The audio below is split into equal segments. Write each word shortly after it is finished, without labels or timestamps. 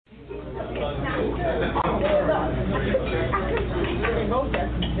Are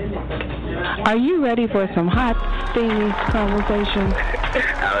you ready for some hot, steamy conversation?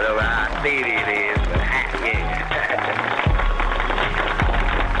 I don't know how steamy it is, but hot, yeah.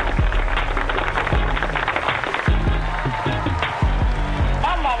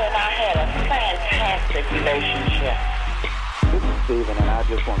 My mother and I had a fantastic relationship. This is Stephen, and I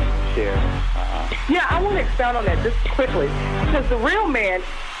just wanted to share. Yeah, I want to expound on that just quickly, because the real man.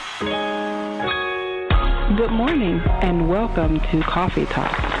 Good morning, and welcome to Coffee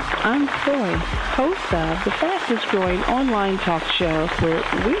Talk. I'm Soy, host of the fastest-growing online talk show where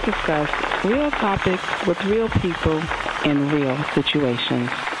we discuss real topics with real people in real situations.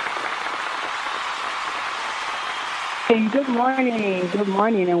 Hey, good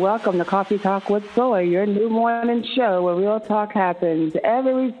morning, and welcome to Coffee Talk with Soy, your new morning show where real talk happens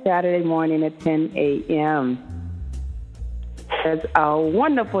every Saturday morning at 10 a.m. It's a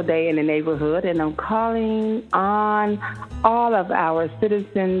wonderful day in the neighborhood, and I'm calling on all of our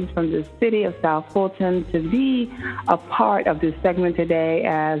citizens from the City of South Fulton to be a part of this segment today.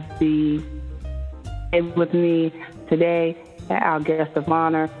 With me today, our guest of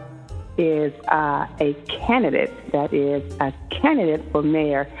honor is a candidate for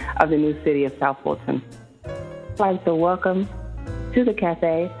mayor of the new City of South Fulton. I'd like to welcome to the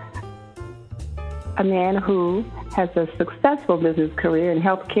cafe a man who has a successful business career in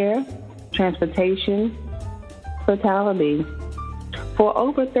healthcare, transportation, hospitality for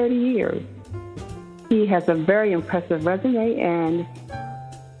over 30 years. He has a very impressive resume, and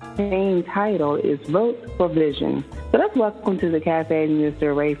his main title is Vote for Vision. So let's welcome to the cafe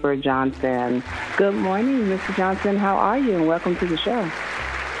Mr. Rafer Johnson. Good morning, Mr. Johnson. How are you? And welcome to the show.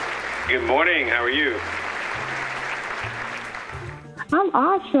 Good morning. How are you? I'm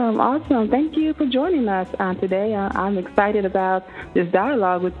awesome. Thank you for joining us today. I'm excited about this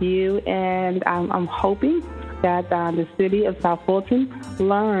dialogue with you, and I'm hoping that the City of South Fulton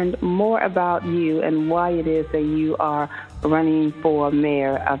learned more about you and why it is that you are running for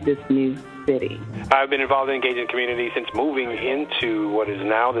mayor of this new city. I've been involved in engaging the community since moving into what is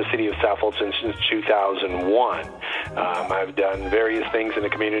now the City of South Fulton since 2001. I've done various things in the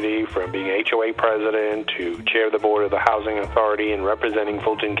community, from being HOA president to chair of the board of the Housing Authority and representing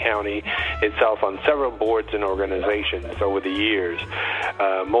Fulton County itself on several boards and organizations over the years.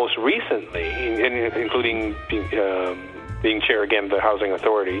 Most recently, including being chair again of the Housing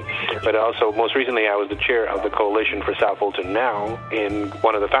Authority, but also most recently I was the chair of the Coalition for South Fulton Now and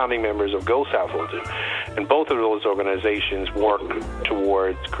one of the founding members of Go South Fulton. And both of those organizations work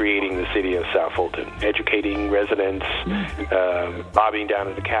towards creating the City of South Fulton, educating residents, lobbying down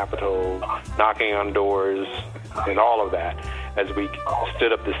at the Capitol, knocking on doors, and all of that as we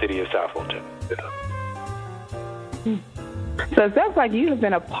stood up the City of South Fulton. So it sounds like you have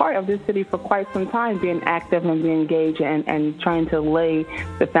been a part of this city for quite some time, being active and being engaged and trying to lay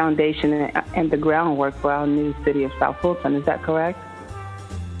the foundation and the groundwork for our new City of South Fulton. Is that correct?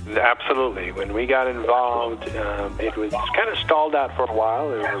 Absolutely. When we got involved, it was kind of stalled out for a while.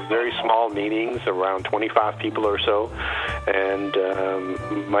 There were very small meetings, around 25 people or so. And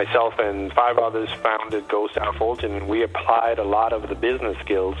myself and 5 others founded Go South Fulton, and we applied a lot of the business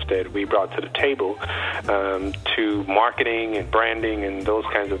skills that we brought to the table to marketing and branding and those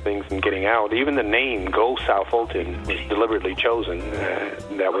kinds of things and getting out. Even the name Go South Fulton was deliberately chosen.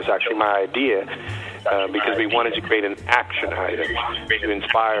 That was actually my idea. Because we wanted to create an action item to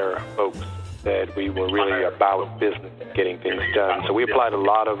inspire folks that we were really about business, getting things done. So we applied a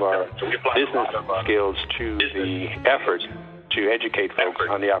lot of our business skills to the effort to educate folks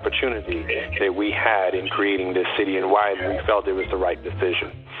on the opportunity that we had in creating this city and why we felt it was the right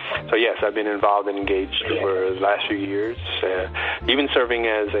decision. So yes, I've been involved and engaged over the last few years, even serving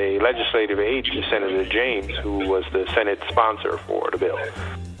as a legislative aide to Senator James, who was the Senate sponsor for the bill.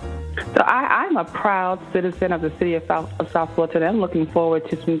 So I'm a proud citizen of the City of South Fulton. I'm looking forward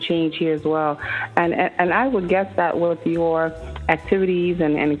to some change here as well. And I would guess that with your activities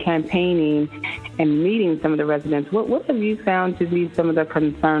and campaigning and meeting some of the residents, what have you found to be some of the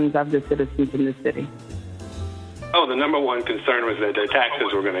concerns of the citizens in the city? Oh, the number one concern was that their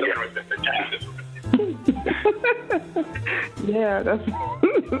taxes were going to get. Yeah, that's...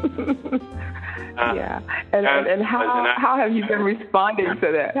 Yeah, and how have you been responding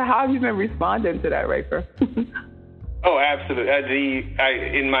to that? How have you been responding to that, Rafer? Oh, absolutely.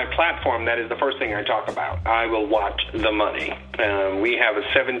 In my platform, that is the first thing I talk about. I will watch the money. We have a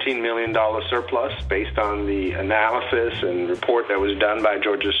 $17 million surplus based on the analysis and report that was done by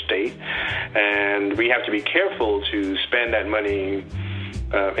Georgia State, and we have to be careful to spend that money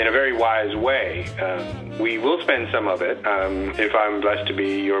in a very wise way. We will spend some of it. If I'm blessed to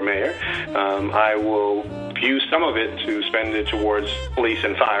be your mayor, I will use some of it to spend it towards police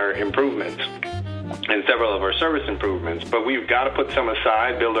and fire improvements and several of our service improvements. But we've got to put some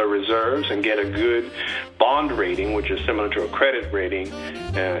aside, build our reserves, and get a good bond rating, which is similar to a credit rating,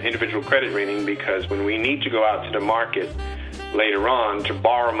 individual credit rating, because when we need to go out to the market later on to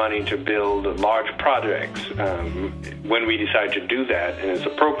borrow money to build large projects, when we decide to do that and it's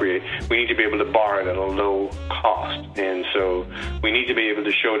appropriate, we need to be able to borrow it at a low cost. And so we need to be able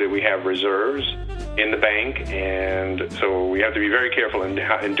to show that we have reserves in the bank, and so we have to be very careful in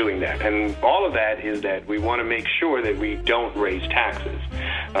doing that. And all of that is that we want to make sure that we don't raise taxes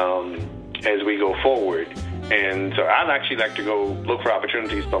as we go forward. And so I'd actually like to go look for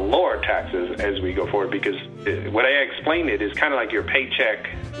opportunities to lower taxes as we go forward, because what I explained it is kind of like your paycheck.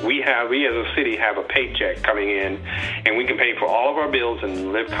 We as a city have a paycheck coming in, and we can pay for all of our bills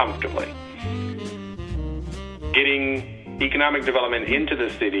and live comfortably. Getting economic development into the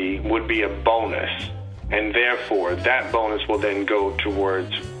city would be a bonus, and therefore that bonus will then go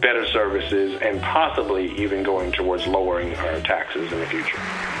towards better services and possibly even going towards lowering our taxes in the future.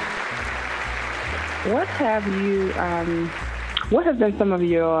 What have been some of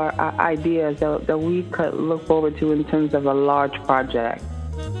your ideas that we could look forward to in terms of a large project?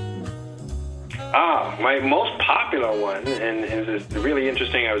 My most popular one, and it's really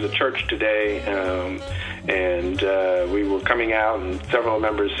interesting. I was at church today, and we were coming out, and several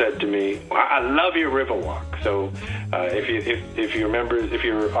members said to me, "I love your Riverwalk." So, if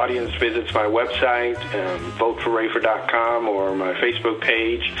your audience visits my website, voteforrafer.com, or my Facebook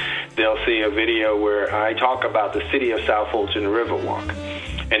page, they'll see a video where I talk about the City of South Fulton Riverwalk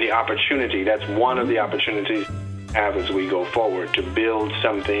and the opportunity. That's one of the opportunities have as we go forward to build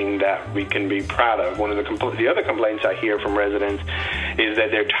something that we can be proud of. One of the other complaints I hear from residents is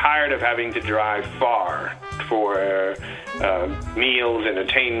that they're tired of having to drive far for meals,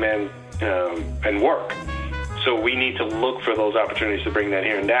 entertainment, and work. So we need to look for those opportunities to bring that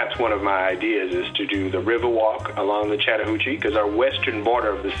here. And that's one of my ideas, is to do the Riverwalk along the Chattahoochee, because our western border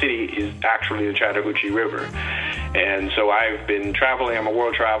of the city is actually the Chattahoochee River. And so I've been traveling. I'm a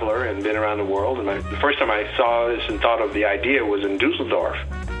world traveler and been around the world. And the first time I saw this and thought of the idea was in Dusseldorf,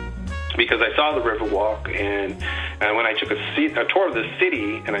 because I saw the Riverwalk, and when I took a tour of the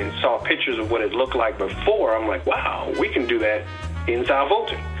city and I saw pictures of what it looked like before, I'm like, wow, we can do that in South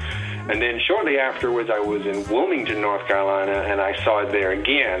Fulton. And then shortly afterwards, I was in Wilmington, North Carolina, and I saw it there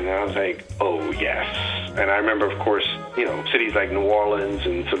again. And I was like, oh, yes. And I remember, of course, cities like New Orleans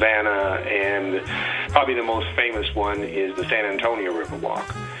and Savannah, and probably the most famous one is the San Antonio Riverwalk,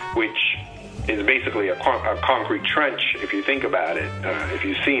 which is basically a concrete trench, if you think about it, if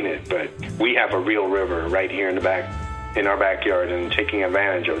you've seen it. But we have a real river right here in our backyard, and taking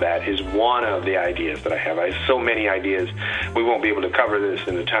advantage of that is one of the ideas that I have. I have so many ideas. We won't be able to cover this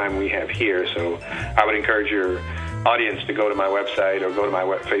in the time we have here, so I would encourage your audience to go to my website or go to my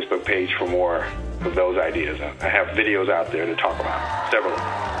Facebook page for more of those ideas. I have videos out there to talk about several of them.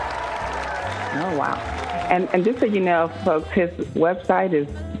 Oh, wow. And just so you know, folks, his website is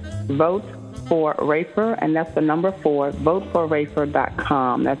Vote for Rafer, and that's the number 4,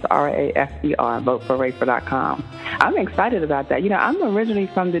 voteforrafer.com. That's RAFER, voteforrafer.com. I'm excited about that. I'm originally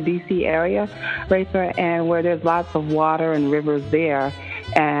from the D.C. area, Rafer, and where there's lots of water and rivers there,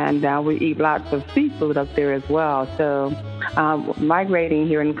 and we eat lots of seafood up there as well. So migrating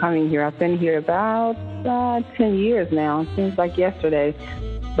here and coming here, I've been here about 10 years now. It seems like yesterday,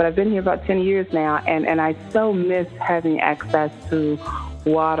 but I've been here about 10 years now, and I so miss having access to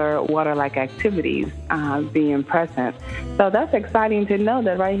water-like activities being present. So that's exciting to know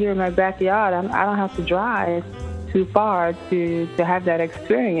that right here in my backyard, I don't have to drive too far to have that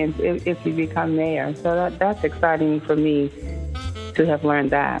experience if you become mayor. So that's exciting for me to have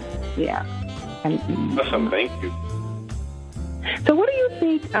learned that. Yeah. Awesome. Thank you. So what do you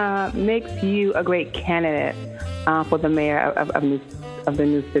think makes you a great candidate for the mayor of the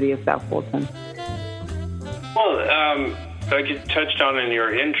new city of South Fulton? Well, like you touched on in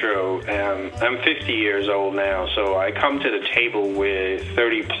your intro, I'm 50 years old now, so I come to the table with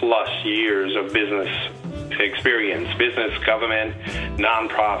 30-plus years of business experience, business, government,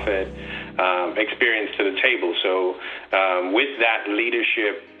 nonprofit experience to the table. So with that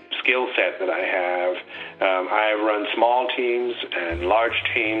leadership skill set that I have run small teams and large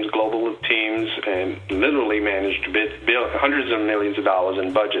teams, global teams, and literally managed hundreds of millions of dollars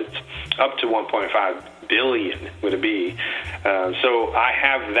in budgets, up to 1.5 billion with a B. So I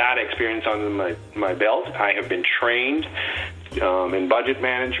have that experience on my belt. I have been trained in budget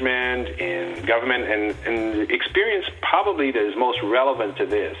management, in government, and the experience probably that is most relevant to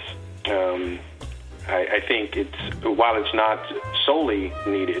this. I think while it's not solely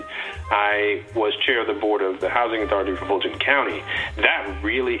needed, I was chair of the board of the Housing Authority for Fulton County. That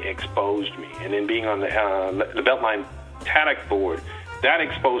really exposed me. And then being on the Beltline TADC board, that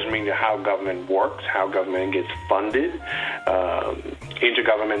exposed me to how government works, how government gets funded,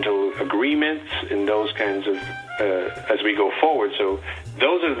 intergovernmental agreements, and those kinds of, as we go forward. So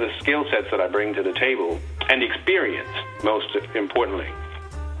those are the skill sets that I bring to the table, and experience, most importantly.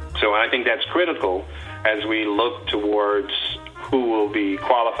 So I think that's critical as we look towards who will be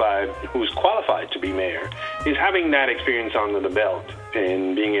qualified, who's qualified to be mayor, is having that experience under the belt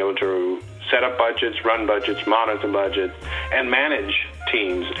and being able to set up budgets, run budgets, monitor budgets, and manage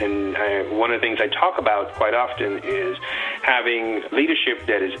teams. And one of the things I talk about quite often is having leadership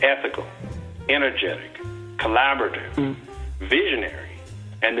that is ethical, energetic, collaborative, visionary.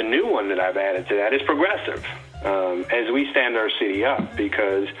 And the new one that I've added to that is progressive. As we stand our city up,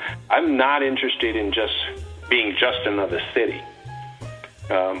 because I'm not interested in just being just another city.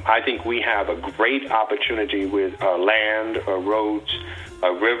 I think we have a great opportunity with our land, our roads,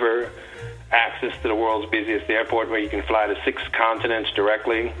 our river, access to the world's busiest airport where you can fly to 6 continents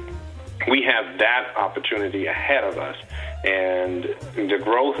directly. We have that opportunity ahead of us, and the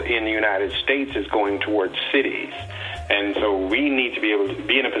growth in the United States is going towards cities. And so we need to be able to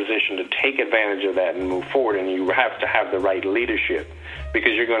be in a position to take advantage of that and move forward, and you have to have the right leadership,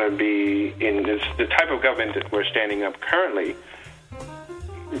 because you're going to be in this, the type of government that we're standing up currently,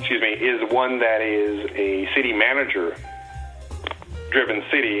 is one that is a city manager driven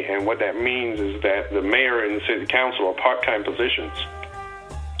city, and what that means is that the mayor and the city council are part-time positions.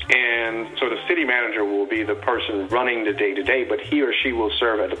 And so the city manager will be the person running the day-to-day, but he or she will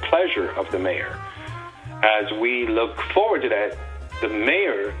serve at the pleasure of the mayor. As we look forward to that, the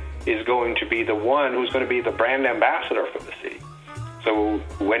mayor is going to be the one who's going to be the brand ambassador for the city. So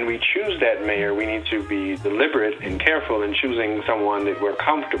when we choose that mayor, we need to be deliberate and careful in choosing someone that we're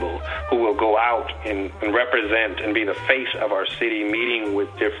comfortable, who will go out and represent and be the face of our city, meeting with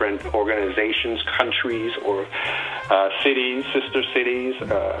different organizations, countries, or cities, sister cities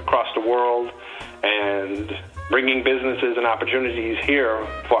across the world, and bringing businesses and opportunities here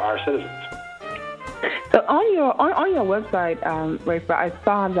for our citizens. So on your website, Rafer, I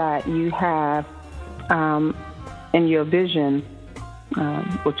saw that you have in your vision,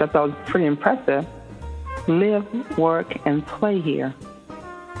 which I thought was pretty impressive, live, work, and play here.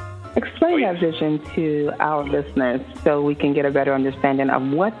 Explain that vision to our listeners so we can get a better understanding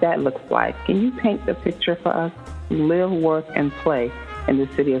of what that looks like. Can you paint the picture for us? Live, work, and play in the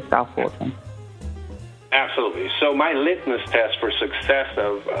city of South Fulton. Absolutely. So my litmus test for success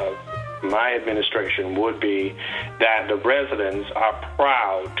of my administration would be that the residents are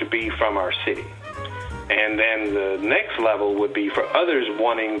proud to be from our city. And then the next level would be for others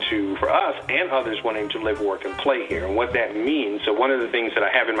wanting to, for us and others wanting to live, work, and play here. And what that means, so one of the things that I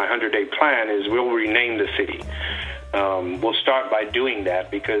have in my 100-day plan is we'll rename the city. We'll start by doing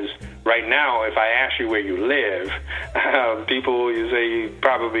that, because right now, if I ask you where you live, people, you say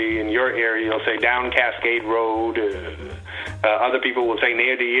probably in your area, you'll say down Cascade Road. Other people will say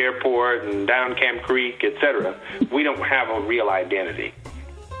near the airport and down Camp Creek, etc. We don't have a real identity.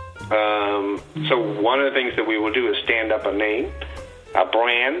 So one of the things that we will do is stand up a name, a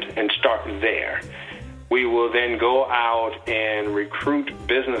brand, and start there. We will then go out and recruit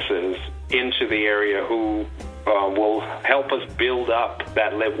businesses into the area who will help us build up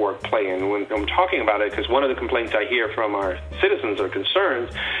that live, work, play. And when I'm talking about it, because one of the complaints I hear from our citizens or concerns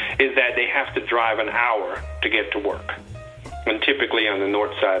is that they have to drive an hour to get to work, and typically on the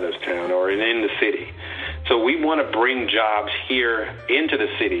north side of town or in the city. So we want to bring jobs here into the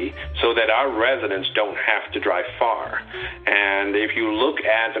city so that our residents don't have to drive far. And if you look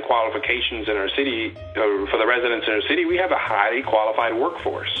at the qualifications in our city, for the residents in our city, we have a highly qualified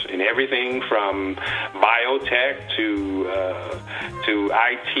workforce in everything from biotech to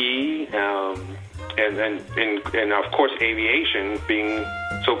IT, and of course aviation, being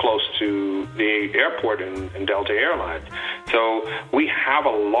so close to the airport and Delta Airlines. So we have a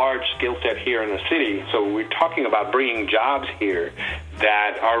large skill set here in the city. So we're talking about bringing jobs here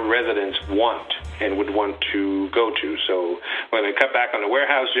that our residents want and would want to go to. So when they cut back on the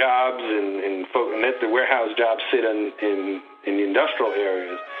warehouse jobs and let the warehouse jobs sit in the industrial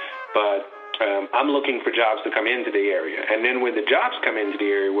areas, but I'm looking for jobs to come into the area. And then when the jobs come into the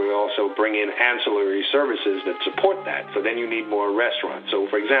area, we'll also bring in ancillary services that support that. So then you need more restaurants. So,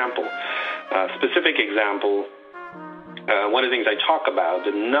 for example, specific example, one of the things I talk about,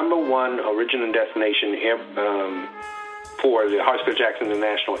 the number one origin and destination for the Hartsfield-Jackson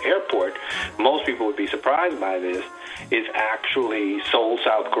International Airport, most people would be surprised by this, is actually Seoul,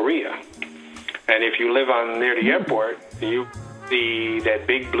 South Korea. And if you live near the airport, you see that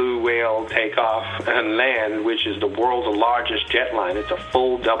big blue whale take off and land, which is the world's largest jet line. It's a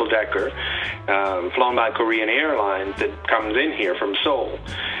full double-decker flown by Korean Airlines that comes in here from Seoul.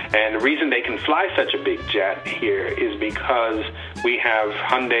 And the reason they can fly such a big jet here is because we have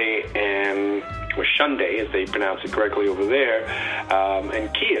Hyundai or Hyundai, as they pronounce it correctly over there,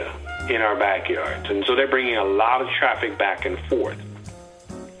 and Kia in our backyards. And so they're bringing a lot of traffic back and forth.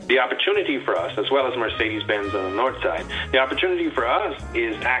 The opportunity for us, as well as Mercedes-Benz on the north side, the opportunity for us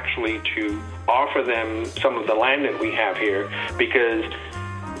is actually to offer them some of the land that we have here, because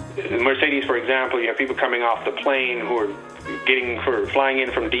Mercedes, for example, you have people coming off the plane who are flying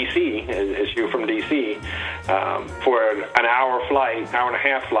in from D.C., as you're from D.C., for an hour and a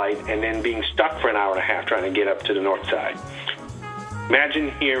half flight, and then being stuck for an hour and a half trying to get up to the north side.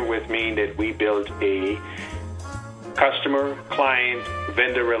 Imagine here with me that we built a customer, client,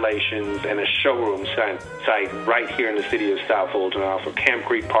 vendor relations, and a showroom site right here in the city of South Fulton off of Camp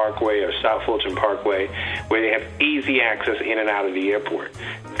Creek Parkway or South Fulton Parkway, where they have easy access in and out of the airport.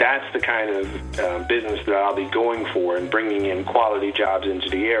 That's the kind of business that I'll be going for and bringing in quality jobs into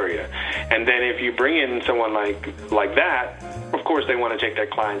the area. And then if you bring in someone like that, of course they want to take their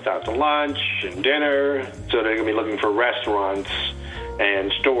clients out to lunch and dinner, so they're going to be looking for restaurants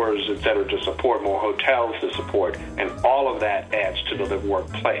and stores, et cetera, to support, more hotels to support, and all of that adds to the live, work,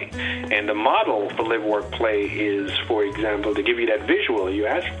 play. And the model for live, work, play is, for example, to give you that visual you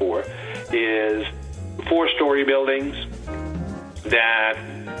asked for, is 4-story buildings that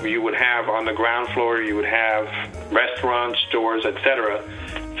you would have on the ground floor. You would have restaurants, stores, et cetera.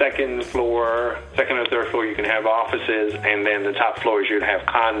 Second or third floor, you can have offices, and then the top floors, you'd have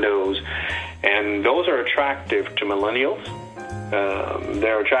condos. And those are attractive to millennials.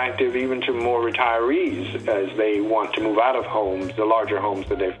 They're attractive even to more retirees as they want to move out of homes, the larger homes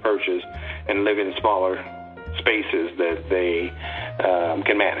that they've purchased, and live in smaller spaces that they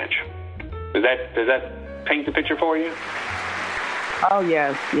can manage. Does that paint the picture for you? Oh,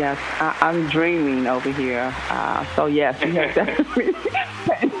 yes. I'm dreaming over here. So, yes, you have definitely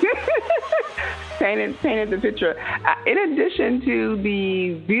painted the picture. In addition to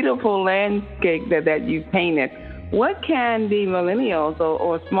the beautiful landscape that you painted, what can the millennials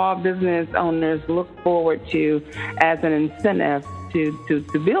or small business owners look forward to as an incentive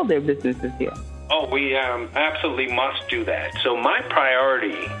to build their businesses here? Oh, we absolutely must do that. So my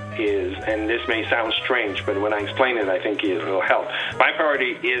priority is, and this may sound strange, but when I explain it, I think it will help. My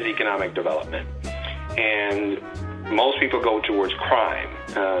priority is economic development. And most people go towards crime.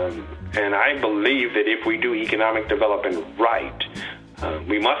 And I believe that if we do economic development right,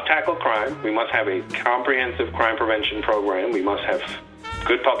 we must tackle crime. We must have a comprehensive crime prevention program. We must have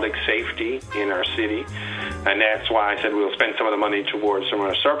good public safety in our city. And that's why I said we'll spend some of the money towards some of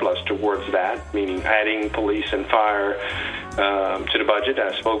our surplus towards that, meaning adding police and fire to the budget.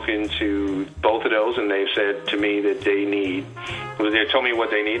 I've spoken to both of those, and they've said to me that they told me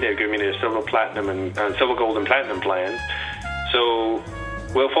what they need. They've given me their silver, gold, and platinum plan. So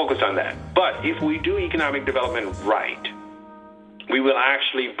we'll focus on that. But if we do economic development right, we will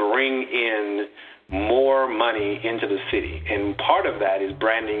actually bring in more money into the city. And part of that is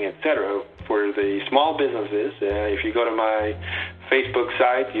branding, et cetera, for the small businesses. If you go to my Facebook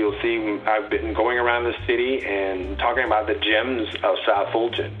site, you'll see I've been going around the city and talking about the gems of South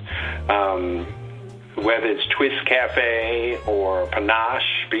Fulton. Whether it's Twist Cafe or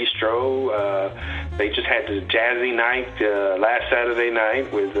Panache Bistro, they just had the jazzy night last Saturday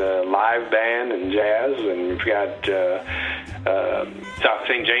night with a live band and jazz, and we've got South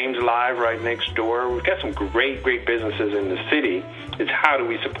St. James Live right next door. We've got some great businesses in the city. It's how do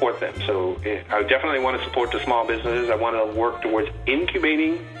we support them? So I definitely want to support the small businesses. I want to work towards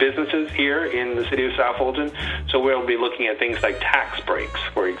incubating businesses here in the city of South Fulton. So we'll be looking at things like tax breaks,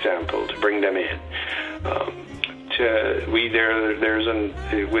 for example, to bring them in.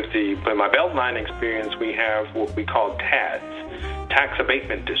 With my Beltline experience, we have what we call TADs, tax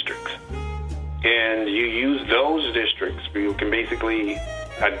abatement districts. And you use those districts, you can basically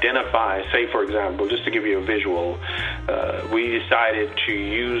identify, say, for example, just to give you a visual, we decided to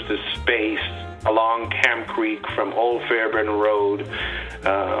use the space along Camp Creek from Old Fairburn Road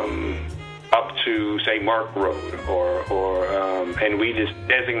up to, say, Mark Road, and we just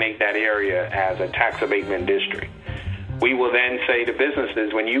designate that area as a tax abatement district. We will then say to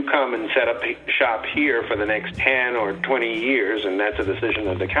businesses, when you come and set up shop here for the next 10 or 20 years, and that's a decision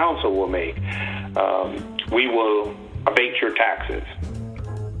that the council will make, we will abate your taxes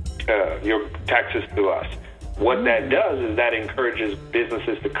to us. what that does is that encourages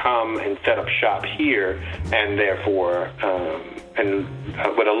businesses to come and set up shop here, and therefore,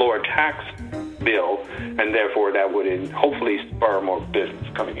 with a lower tax bill, and therefore that would hopefully spur more business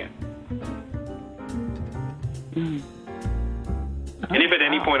coming in. And if at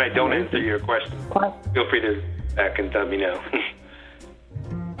any point I don't answer your question, feel free to back and let me know.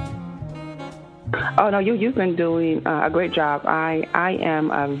 Oh, no, you've been doing a great job. I am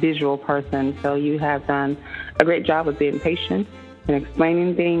a visual person, so you have done a great job of being patient and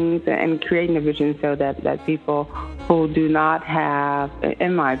explaining things and creating a vision so that people who do not have,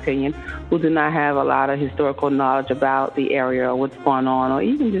 in my opinion, who do not have a lot of historical knowledge about the area or what's going on, or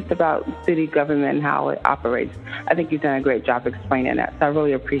even just about city government and how it operates. I think you've done a great job explaining that, so I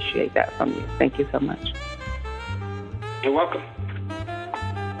really appreciate that from you. Thank you so much. You're welcome.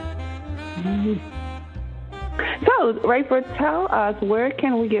 So, Rafer, tell us, where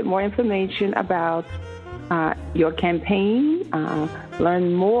can we get more information about your campaign,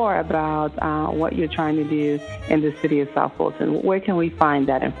 learn more about what you're trying to do in the city of South Fulton? Where can we find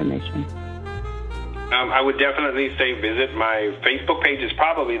that information? I would definitely say visit my Facebook page. Is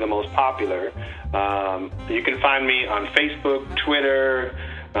probably the most popular. You can find me on Facebook, Twitter,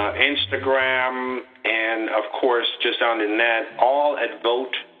 Instagram, and, of course, just on the net, all at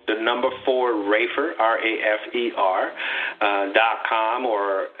Vote the number 4 Rafer, RAFER.com,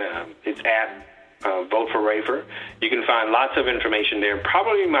 or it's at Vote for Rafer. You can find lots of information there.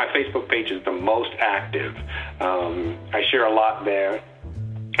 Probably my Facebook page is the most active. I share a lot there.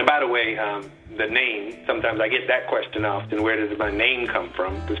 And by the way, the name, sometimes I get that question often, where does my name come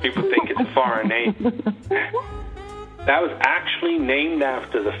from? Because people think it's a foreign name. That was actually named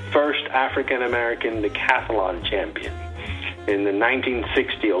after the first African-American decathlon champion in the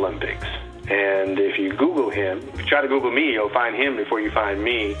 1960 Olympics. And if you Google him, if you try to Google me, you'll find him before you find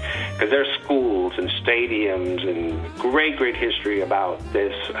me, because there's schools and stadiums and great history about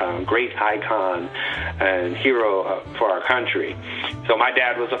this great icon and hero for our country. So my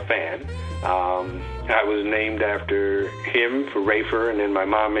dad was a fan. I was named after him for Rafer, and then my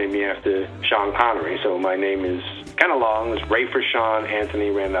mom made me after Sean Connery. So my name is kind of long. It's Rafer Sean Anthony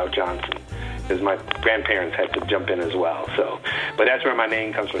Randolph Johnson, because my grandparents had to jump in as well. So, but that's where my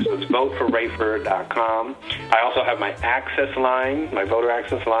name comes from. So it's voteforrafer.com. I also have my access line, my voter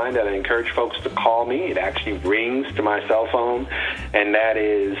access line, that I encourage folks to call me. It actually rings to my cell phone, and that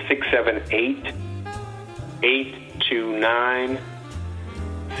is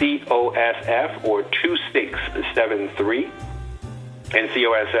 678-829-COSF or 2673. And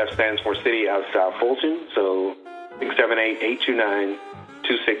COSF stands for City of South Fulton. So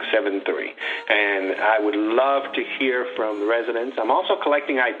 678-829-2673. And I would love to hear from the residents. I'm also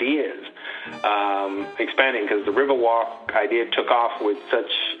collecting ideas, expanding, because the Riverwalk idea took off with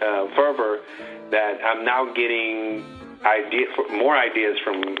such fervor that I'm now getting more ideas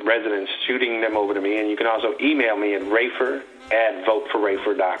from residents, shooting them over to me. And you can also email me at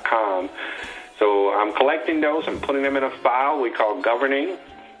rafer@voteforrafer.com. So I'm collecting those and putting them in a file we call governing,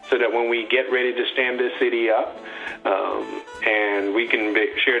 so that when we get ready to stand this city up, and we can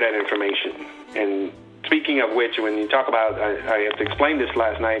share that information. And speaking of which, when you talk about, I have to explain this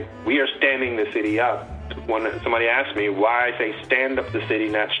last night, we are standing the city up. When somebody asked me why I say stand up the city,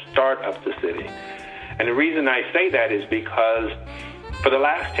 not start up the city. And the reason I say that is because for the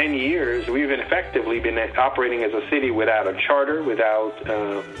last 10 years, we've effectively been operating as a city without a charter, without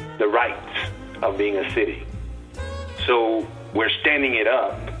the rights of being a city. So we're standing it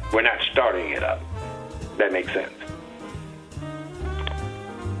up. We're not starting it up. That makes sense.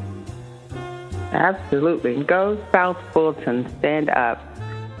 Absolutely. Go South Fulton. Stand up.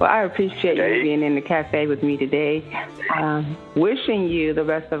 Well, I appreciate you being in the cafe with me today. Wishing you the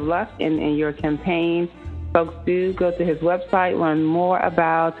best of luck in your campaign. Folks, do go to his website, learn more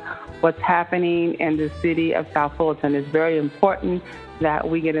about what's happening in the city of South Fulton. It's very important that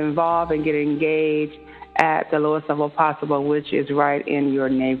we get involved and get engaged at the lowest level possible, which is right in your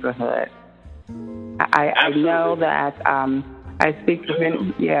neighborhood. I know that I speak for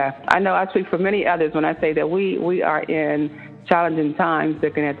many. Yeah, I know I speak for many others when I say that we are in challenging times,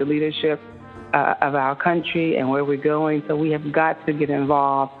 looking at the leadership of our country and where we're going. So we have got to get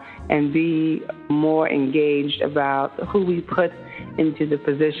involved and be more engaged about who we put into the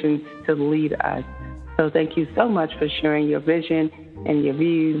positions to lead us. So thank you so much for sharing your vision and your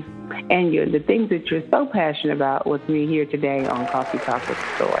views and the things that you're so passionate about with me here today on Coffee Talk with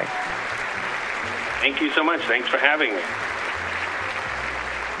Soy. Thank you so much. Thanks for having me.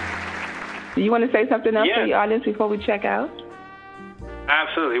 Do you want to say something else to the audience before we check out?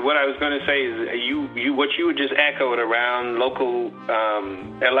 Absolutely. What I was going to say is what you just echoed around local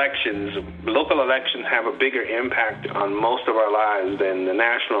elections. Local elections have a bigger impact on most of our lives than the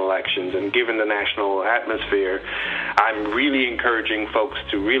national elections. And given the national atmosphere, I'm really encouraging folks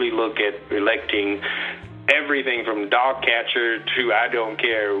to really look at electing everything from dog catcher to I don't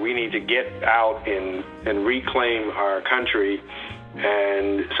care. We need to get out and reclaim our country.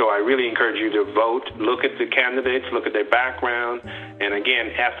 And so I really encourage you to vote, look at the candidates, look at their background, and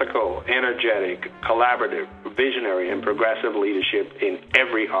again, ethical, energetic, collaborative, visionary, and progressive leadership in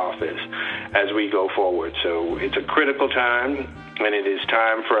every office as we go forward. So it's a critical time, and it is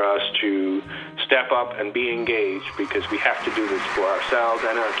time for us to step up and be engaged because we have to do this for ourselves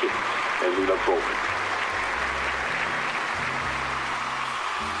and our kids as we look forward.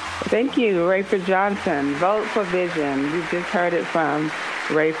 Thank you, Rafer Johnson. Vote for Vision. You just heard it from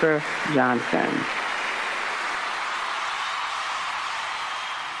Rafer Johnson.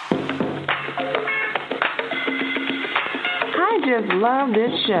 I just love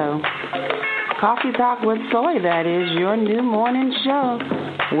this show. Coffee Talk with Soy, that is your new morning show,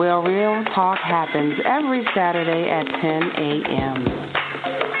 where real talk happens every Saturday at 10 a.m.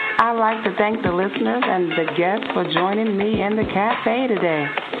 I'd like to thank the listeners and the guests for joining me in the cafe today.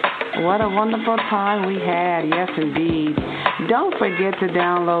 What a wonderful time we had, yes indeed. Don't forget to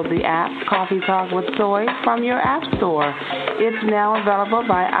download the app Coffee Talk with Soy from your app store. It's now available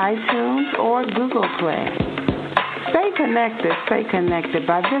by iTunes or Google Play. Stay connected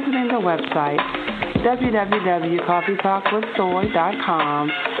by visiting the website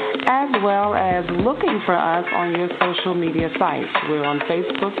www.coffeetalkwithsoy.com, as well as looking for us on your social media sites. We're on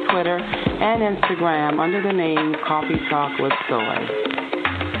Facebook, Twitter, and Instagram under the name Coffee Talk with Soy.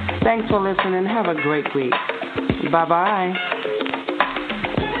 Thanks for listening. Have a great week. Bye-bye.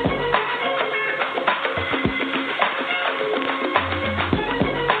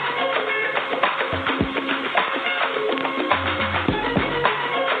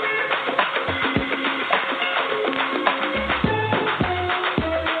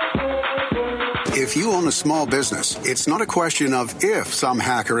 If you own a small business, it's not a question of if some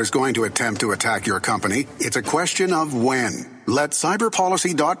hacker is going to attempt to attack your company. It's a question of when. Let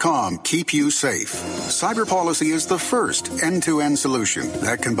cyberpolicy.com keep you safe. CyberPolicy is the first end-to-end solution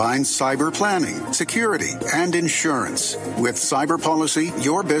that combines cyber planning, security, and insurance. With CyberPolicy,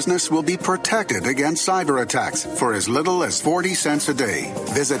 your business will be protected against cyber attacks for as little as 40 cents a day.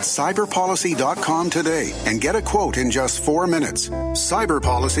 Visit cyberpolicy.com today and get a quote in just 4 minutes.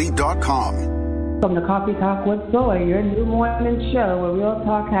 Cyberpolicy.com. Welcome to Coffee Talk with Soy, your new morning show where real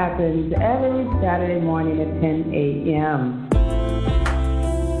talk happens every Saturday morning at 10 a.m.